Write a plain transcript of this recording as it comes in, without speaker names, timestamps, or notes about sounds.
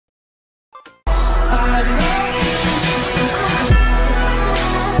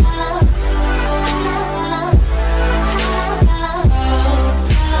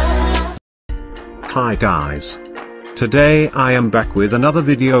Hi guys. Today I am back with another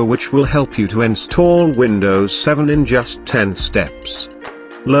video which will help you to install Windows 7 in just 10 steps.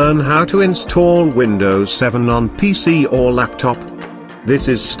 Learn how to install Windows 7 on PC or laptop. This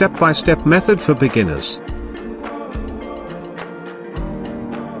is step-by-step method for beginners.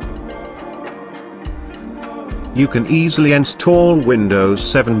 You can easily install Windows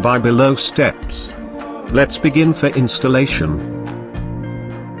 7 by below steps. Let's begin for installation.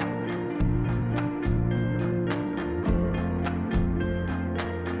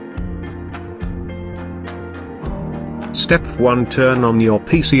 Step 1. Turn on your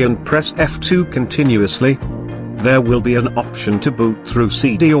PC and press F2 continuously. There will be an option to boot through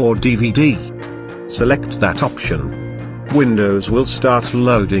CD or DVD. Select that option. Windows will start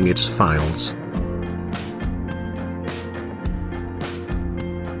loading its files.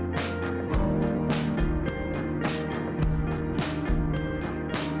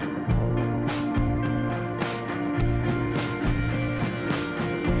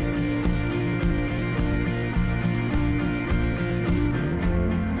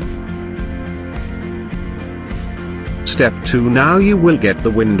 Step 2. Now you will get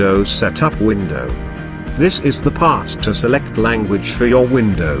the Windows Setup window. This is the part to select language for your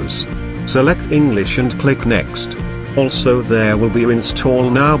Windows. Select English and click Next. Also there will be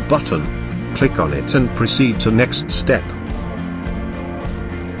Install Now button. Click on it and proceed to next step.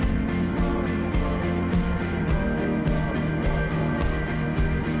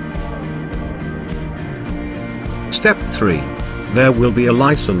 Step 3. There will be a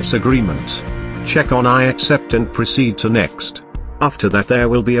license agreement. Check on I accept and proceed to next. After that there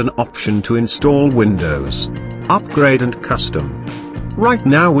will be an option to install Windows, Upgrade and Custom. Right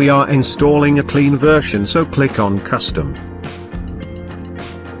now we are installing a clean version, so click on Custom.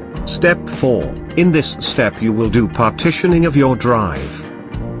 Step 4. In this step you will do partitioning of your drive.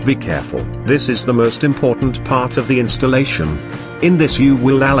 Be careful, this is the most important part of the installation. In this you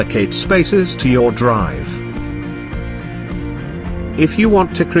will allocate spaces to your drive. If you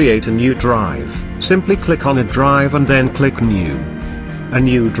want to create a new drive, simply click on a drive and then click New. A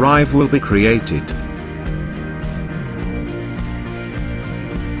new drive will be created.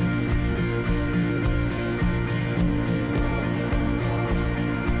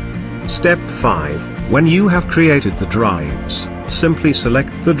 Step 5. When you have created the drives, simply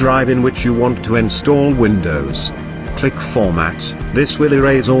select the drive in which you want to install Windows. Click Format. This will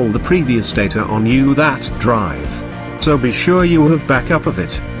erase all the previous data on that drive. So be sure you have backup of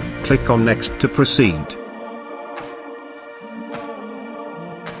it. Click on Next to proceed.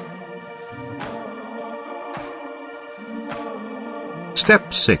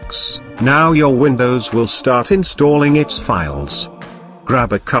 Step 6. Now your Windows will start installing its files.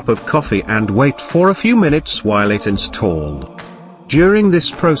 Grab a cup of coffee and wait for a few minutes while it installs. During this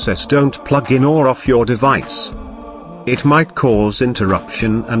process don't plug in or off your device. It might cause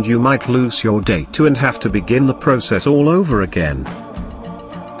interruption and you might lose your data and have to begin the process all over again.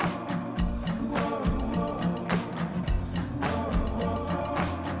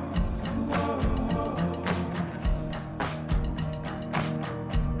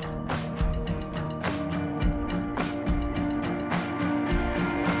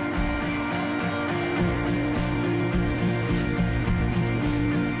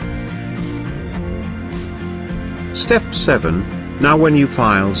 Step 7. Now when your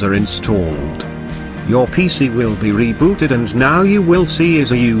files are installed, your PC will be rebooted and now you will see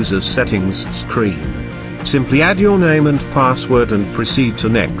is a user's settings screen. Simply add your name and password and proceed to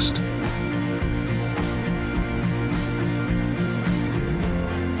next.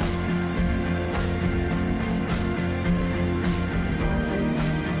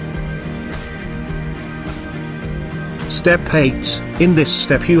 Step 8. In this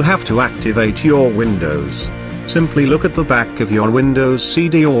step you have to activate your Windows. Simply look at the back of your Windows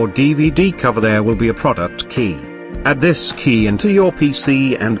CD or DVD cover, there will be a product key. Add this key into your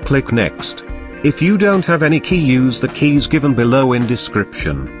PC and click Next. If you don't have any key, use the keys given below in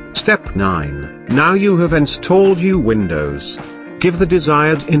description. Step 9. Now you have installed your Windows. Give the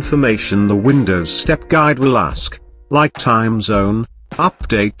desired information the Windows step guide will ask, like time zone,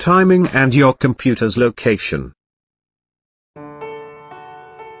 update timing and your computer's location.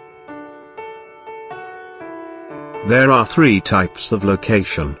 There are 3 types of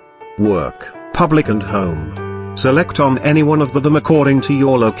location: work, public and home. Select on any one of them according to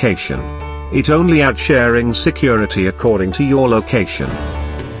your location. It only adds sharing security according to your location.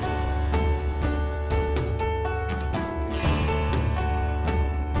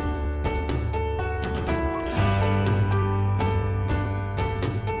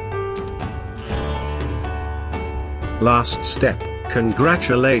 Last step,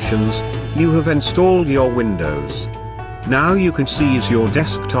 Congratulations, you have installed your Windows. Now you can seize your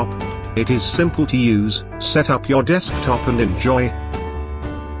desktop. It is simple to use. Set up your desktop and enjoy.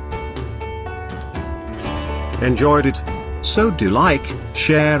 Enjoyed it? So do like,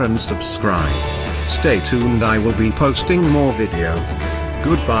 share and subscribe. Stay tuned, I will be posting more video.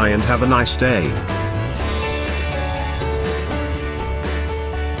 Goodbye and have a nice day.